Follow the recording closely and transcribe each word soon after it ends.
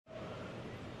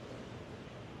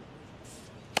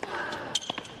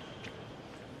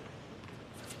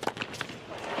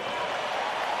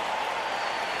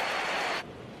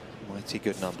pretty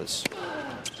good numbers.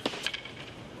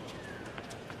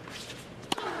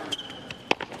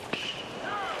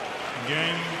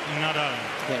 Game Nadal.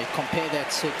 Yeah, you compare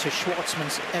that to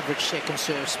Schwartzman's average second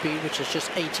serve speed, which is just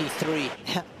 83.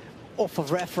 Off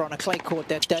of Rafa on a clay court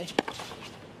that day.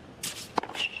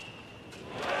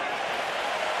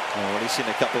 Already seen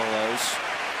a couple of those.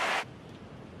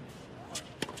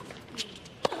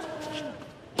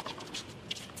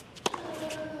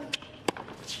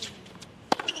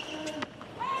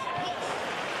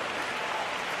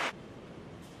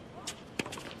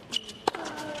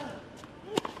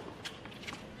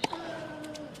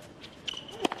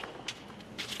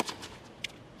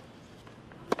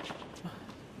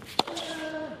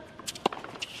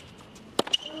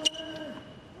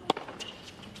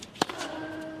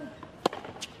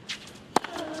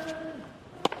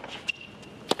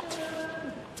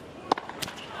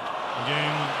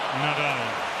 Game Nadal.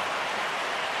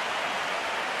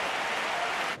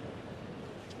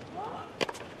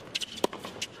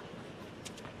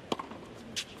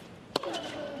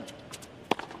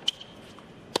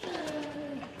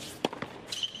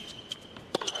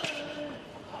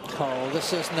 Oh,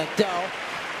 this is Nadal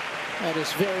at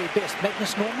his very best.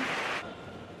 Magnus Norman.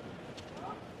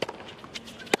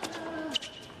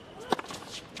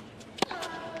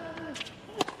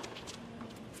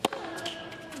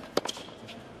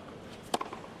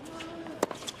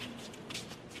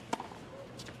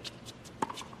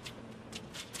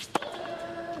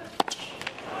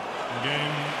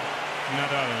 Game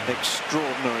Nadal.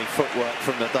 Extraordinary footwork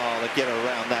from Nadal to get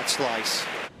around that slice.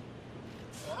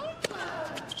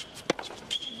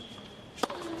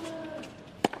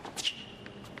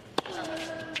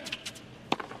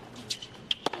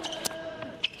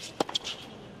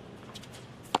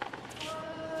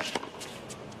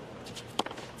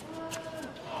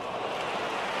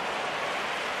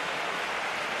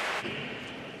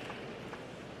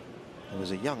 There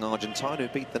was a young Argentine who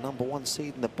beat the #1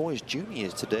 seed in the boys'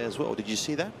 juniors today as well. Did you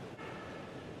see that?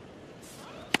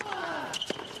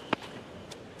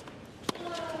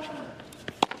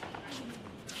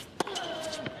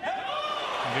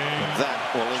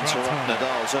 That will interrupt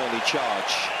Nadal's early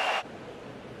charge.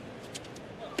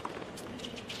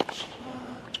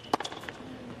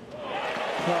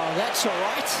 Well, that's all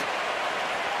right.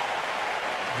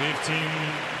 15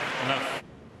 left.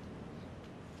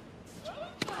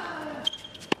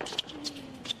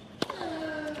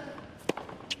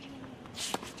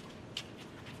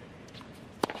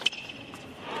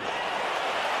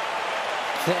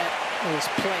 That is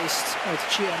placed with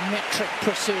geometric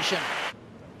precision.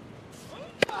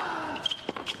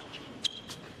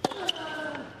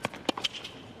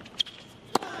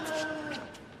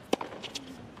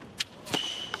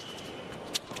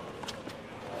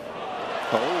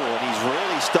 Oh, and he's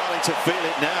really starting to feel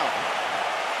it now.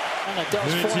 And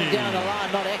Nadal's falling down the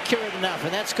line, not accurate enough,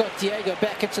 and that's got Diego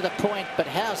back into the point. But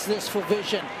how's this for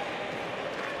vision?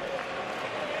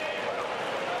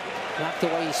 Like the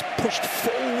way he's pushed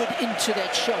forward into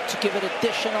that shot to give it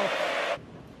additional.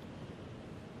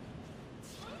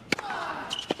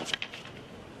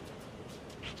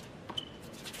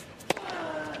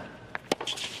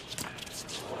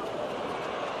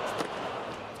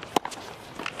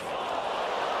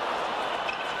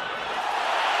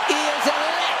 He is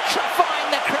electrifying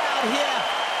the crowd here.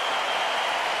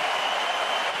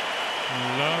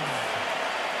 Love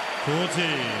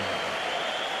 40.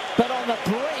 But on the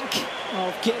brink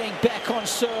of getting back on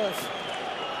serve.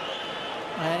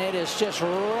 And it is just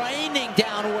raining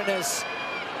down winners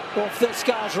off this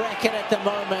guy's racket at the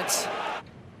moment.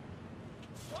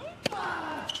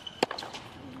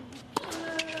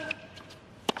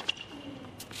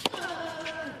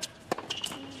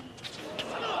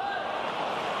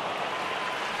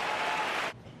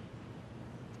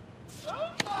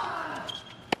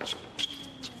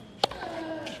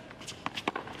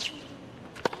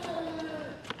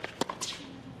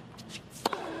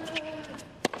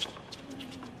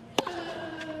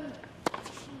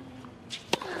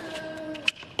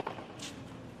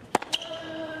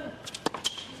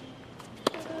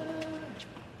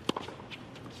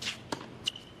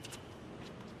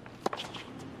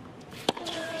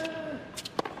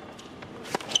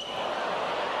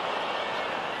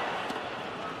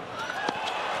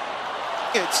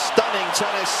 It's stunning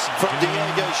tennis from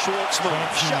Diego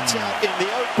Schwartzman. Shuts out in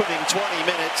the opening 20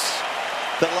 minutes.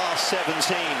 The last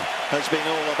 17 has been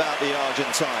all about the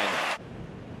Argentine.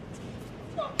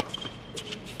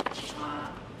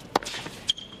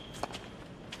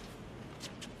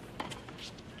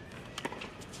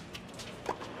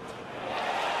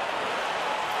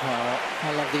 Oh,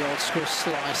 I love the old school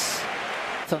slice.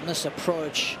 On this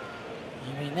approach,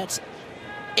 I mean, that's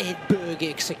Edberg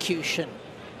execution.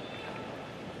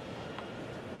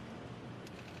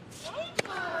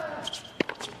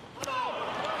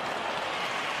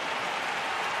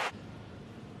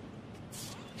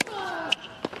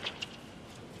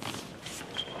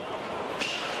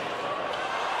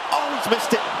 Oh, he's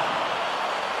missed it.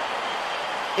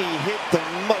 He hit the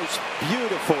most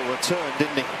beautiful return,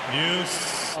 didn't he?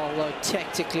 Yes. Although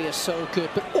tactically is so good,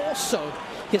 but also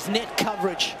his net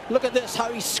coverage. Look at this,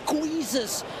 how he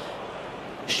squeezes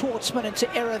Schwartzman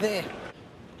into error there.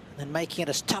 And making it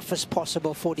as tough as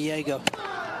possible for Diego.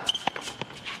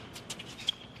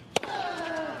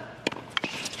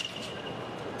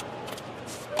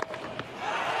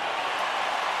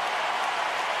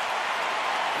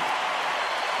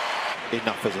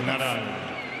 Enough is enough.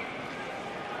 Nadal.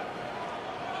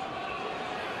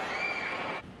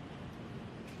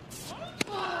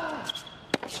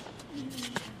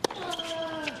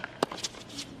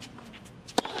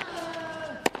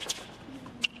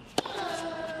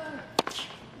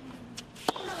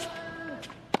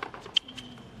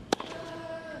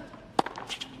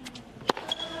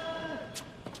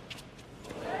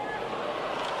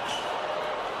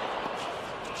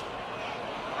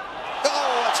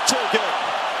 Too good.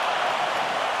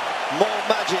 More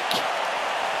magic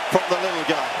from the little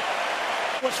guy.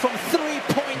 Was from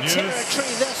three-point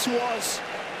territory. This was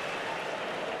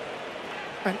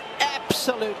an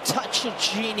absolute touch of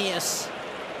genius.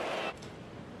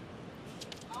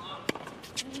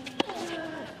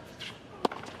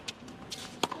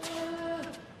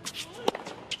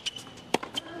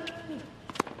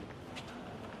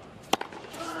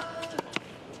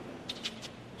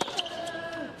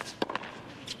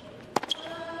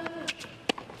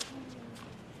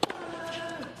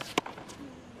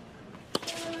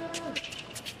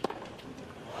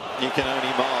 You can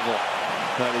only marvel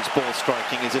at his ball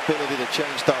striking, his ability to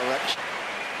change direction.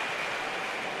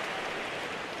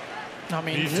 I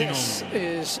mean, this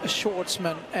is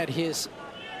Schwartzman at his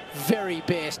very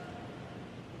best.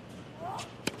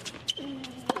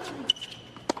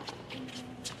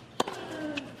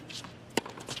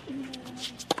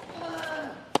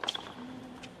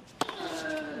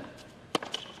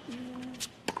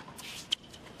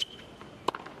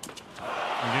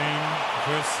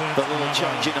 The little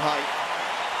change in height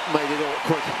made it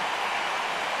awkward.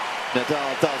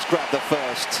 Nadal does grab the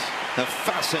first. A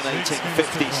fascinating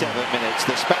 57 minutes.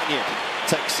 The Spaniard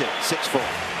takes it 6-4.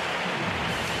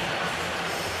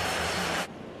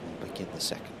 Begin the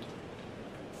second.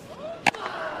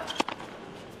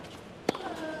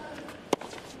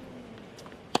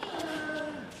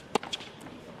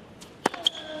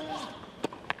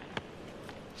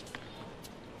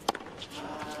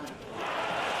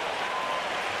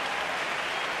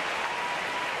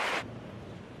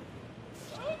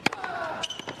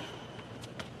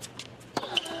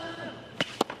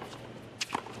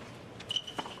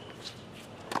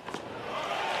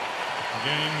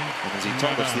 And as he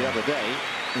told us the other day,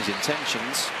 his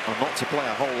intentions are not to play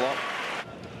a whole lot.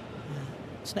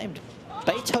 It's named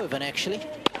Beethoven, actually.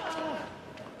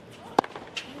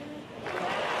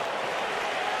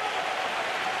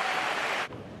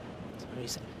 So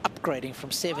he's upgrading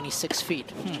from 76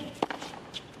 feet.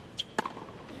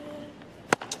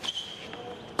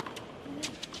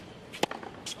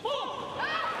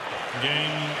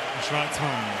 Game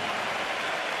Schwartzman.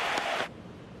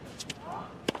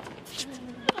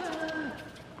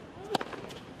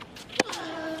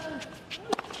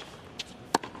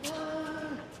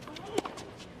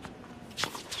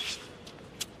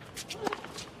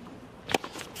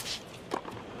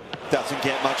 Doesn't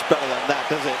get much better than that,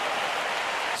 does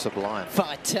it? Sublime.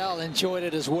 Vitale enjoyed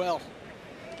it as well.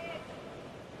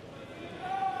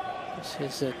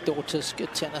 His daughters,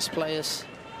 good tennis players.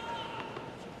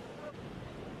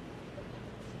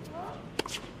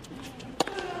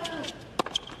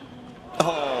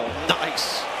 Oh,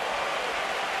 nice.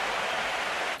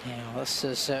 Now this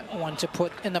is one to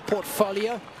put in the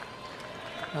portfolio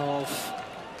of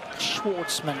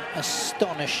Schwartzman.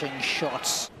 Astonishing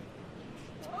shots.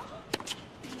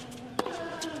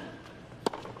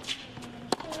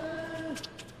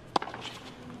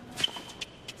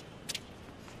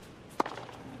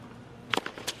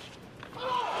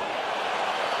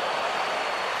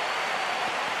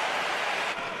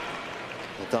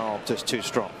 Nadal just too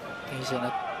strong. He's in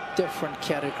a different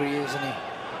category, isn't he?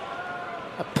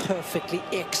 A perfectly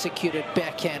executed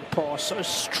backhand pass, so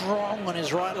strong on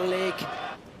his right leg.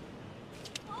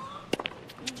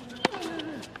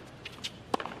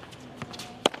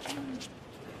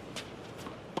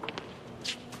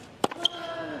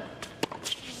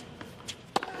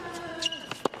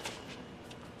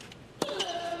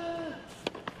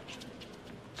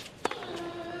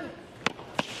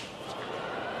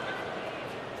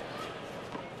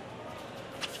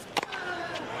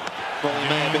 Well, he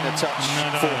may have been a touch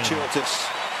fortuitous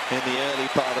in the early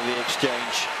part of the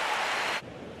exchange.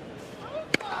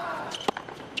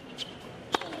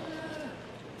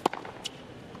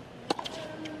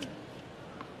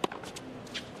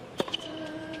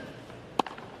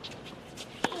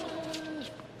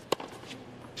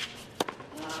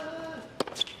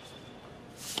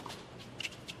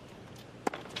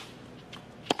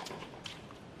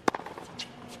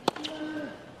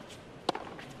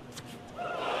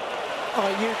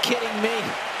 Are you kidding me?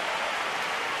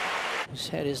 He's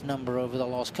had his number over the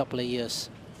last couple of years.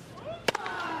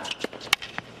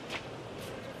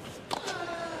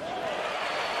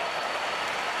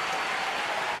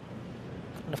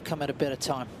 Couldn't have come at a better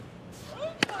time.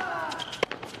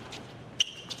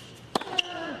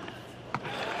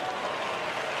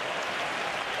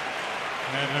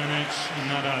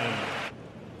 Nadal.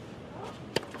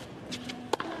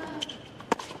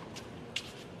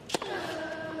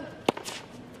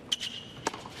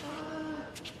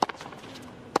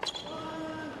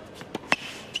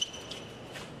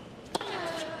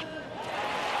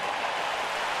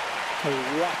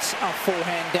 What a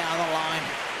forehand down the line.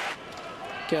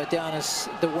 Go down as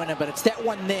the winner, but it's that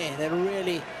one there that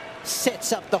really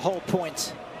sets up the whole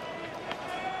point.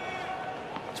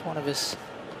 It's one of his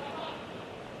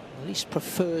least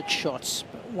preferred shots,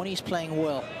 but when he's playing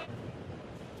well.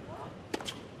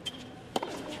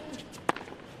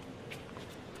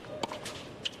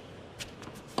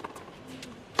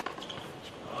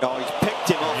 Oh, he's picked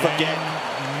him off again.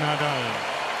 Nadal.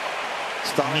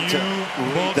 Starting to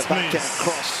read the backhand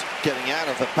cross, getting out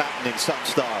of the pattern in some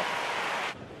style.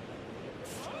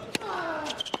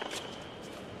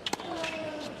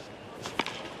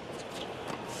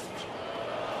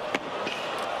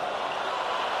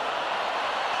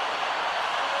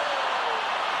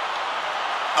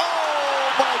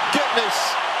 Oh my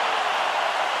goodness!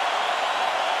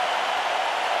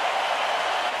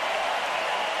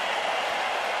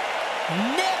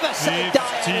 Never say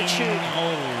die attitude.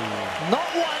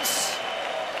 Not once,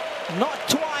 not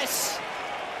twice,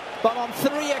 but on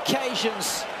 3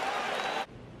 occasions.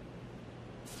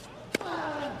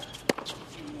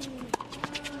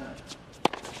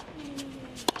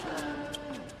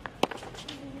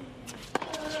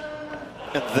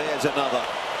 And there's another.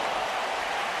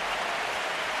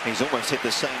 He's almost hit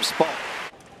the same spot.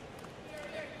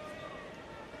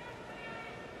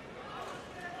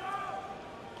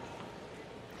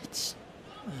 It's,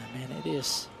 oh man, it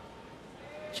is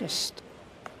just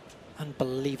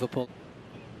unbelievable.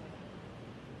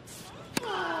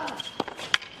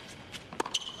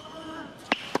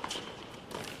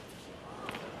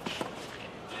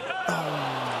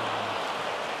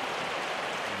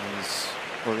 His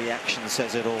reaction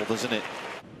says it all, doesn't it?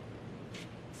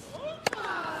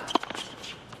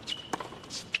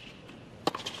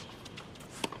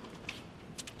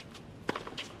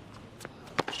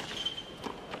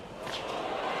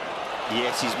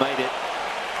 Yes, he's made it.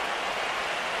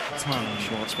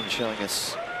 Schwartzman showing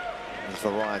us the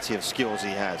variety of skills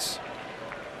he has.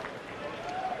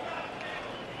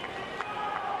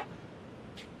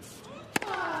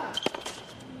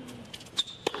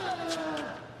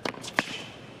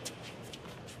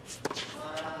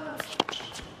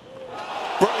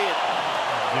 Brilliant.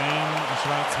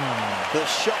 Schwartzman. The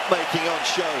shot making on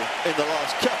show in the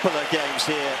last couple of games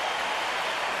here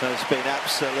has been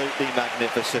absolutely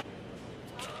magnificent.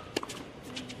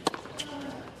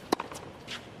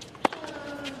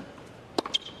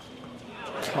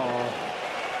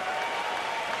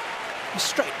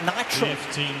 Straight nitro.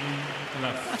 15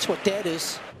 left. That's what that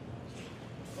is.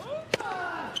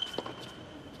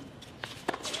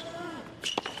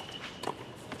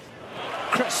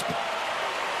 Crisp.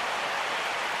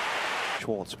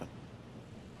 Schwartzman.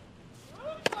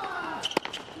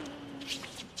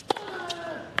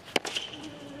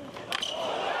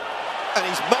 And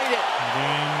he's made it.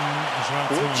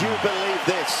 Would you believe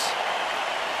this?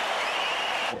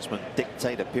 Schwartzman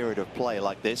dictate a period of play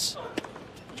like this.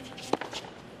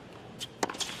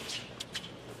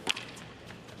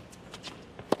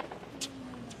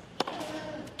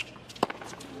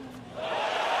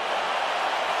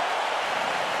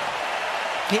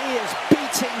 He is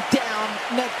beating down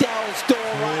Nadal's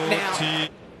door right now. He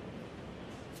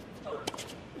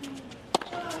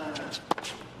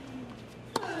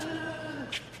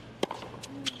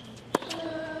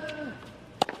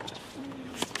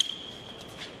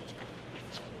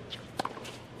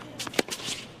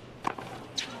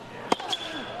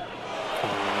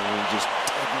just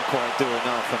didn't quite do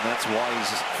enough, and that's why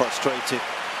he's frustrated.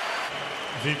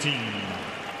 15.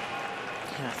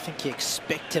 I think he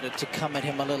expected it to come at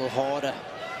him a little harder.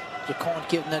 You can't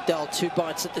give Nadal 2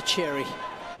 bites at the cherry.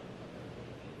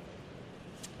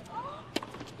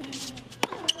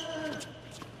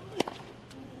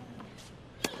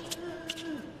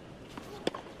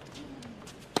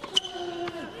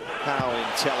 How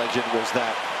intelligent was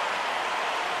that?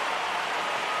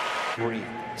 3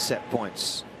 set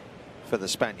points for the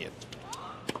Spaniard.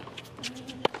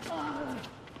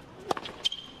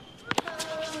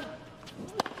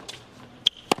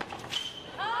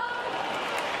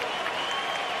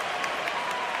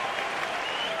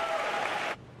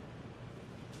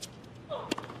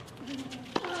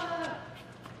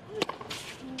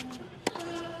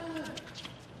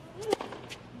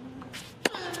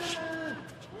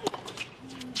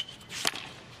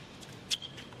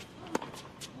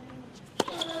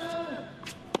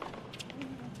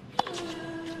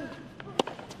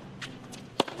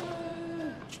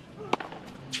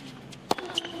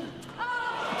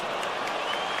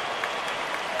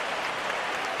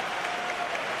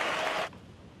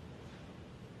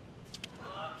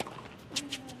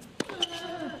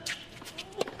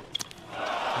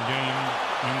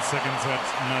 Second set,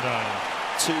 Nadal.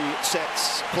 2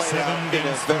 sets played out in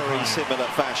a very similar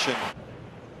fashion.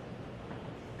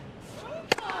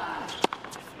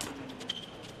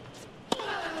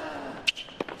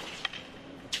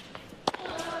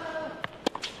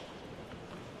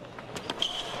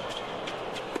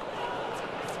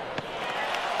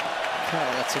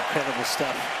 Oh, that's incredible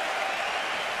stuff.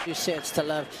 2 sets to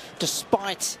love,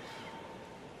 despite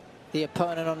the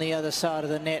opponent on the other side of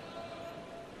the net.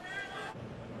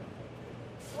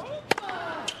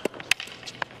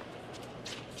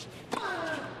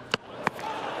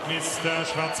 Mr.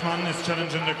 Schwartzman is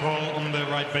challenging the call on the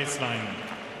right baseline.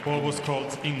 Ball was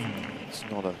called in. It's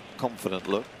not a confident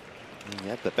look. He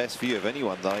had the best view of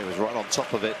anyone, though. He was right on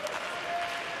top of it.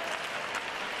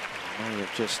 May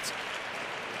have just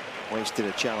wasted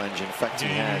a challenge. In fact, he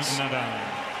has.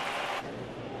 Nadal.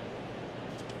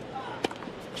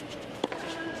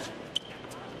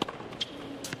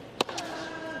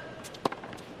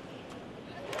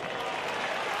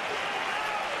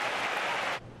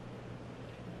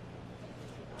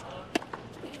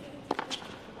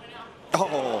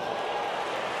 Oh.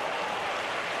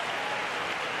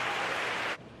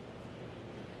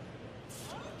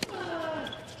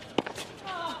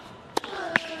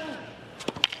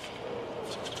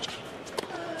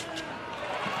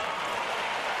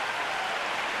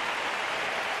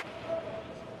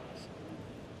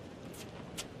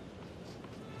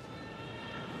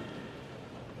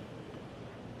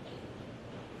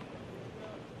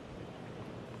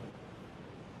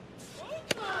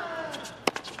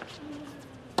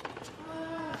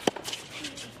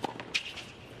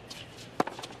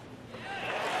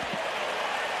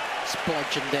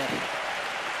 Bludgeoned it.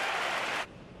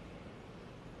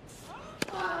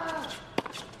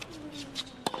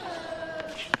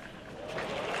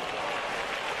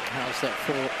 How's that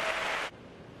for?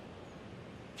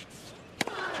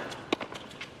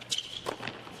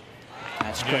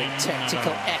 That's great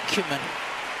tactical acumen.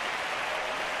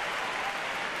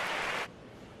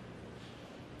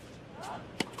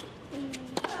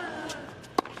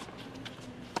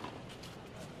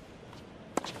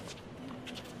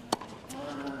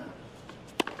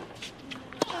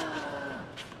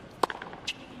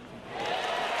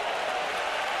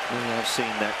 I've seen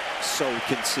that so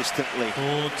consistently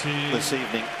this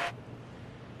evening.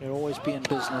 They'll always be in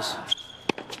business.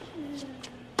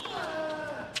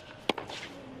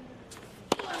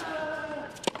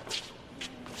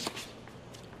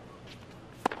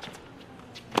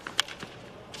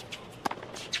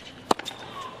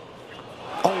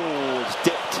 Oh, it's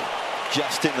dipped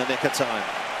just in the nick of time.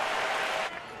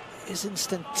 It's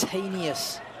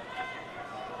instantaneous.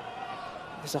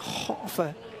 There's a half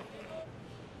a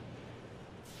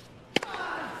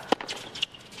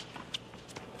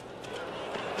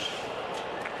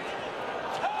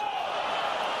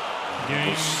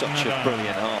such a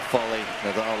brilliant half volley.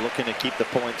 Nadal looking to keep the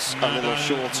points a little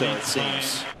shorter, it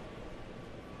seems.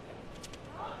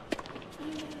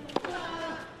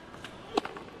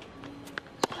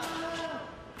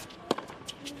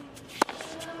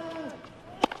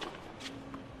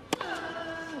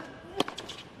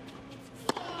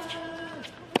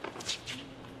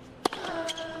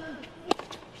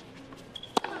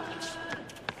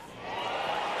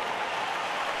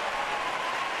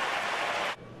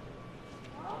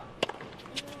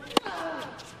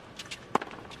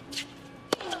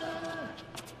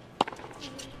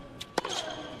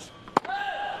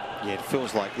 Yeah, it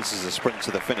feels like this is a sprint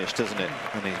to the finish, doesn't it?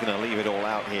 And he's going to leave it all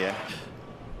out here.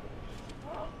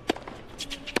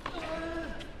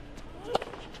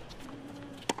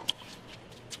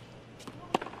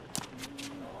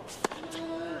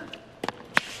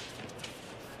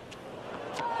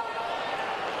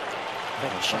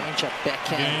 matchup.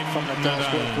 Backhand from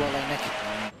Nadal's work well, Nick.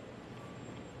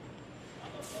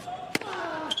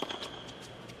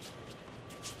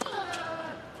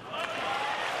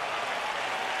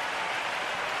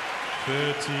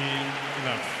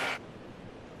 enough.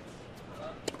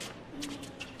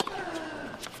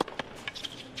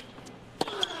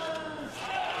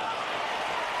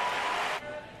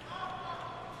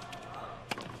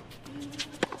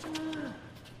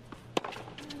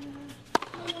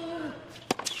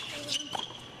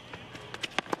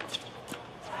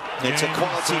 It's a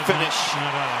quality finish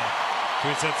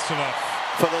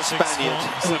for the Spaniard,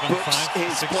 who books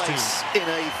his place in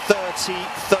a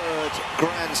 33rd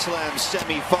Grand Slam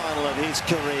semi-final of his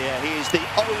career. He is the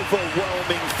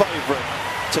overwhelming favourite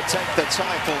to take the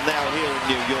title now here in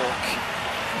New York.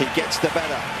 He gets the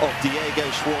better of Diego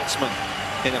Schwartzman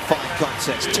in a fine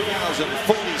contest. 2 hours and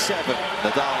 47.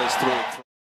 Nadal is through.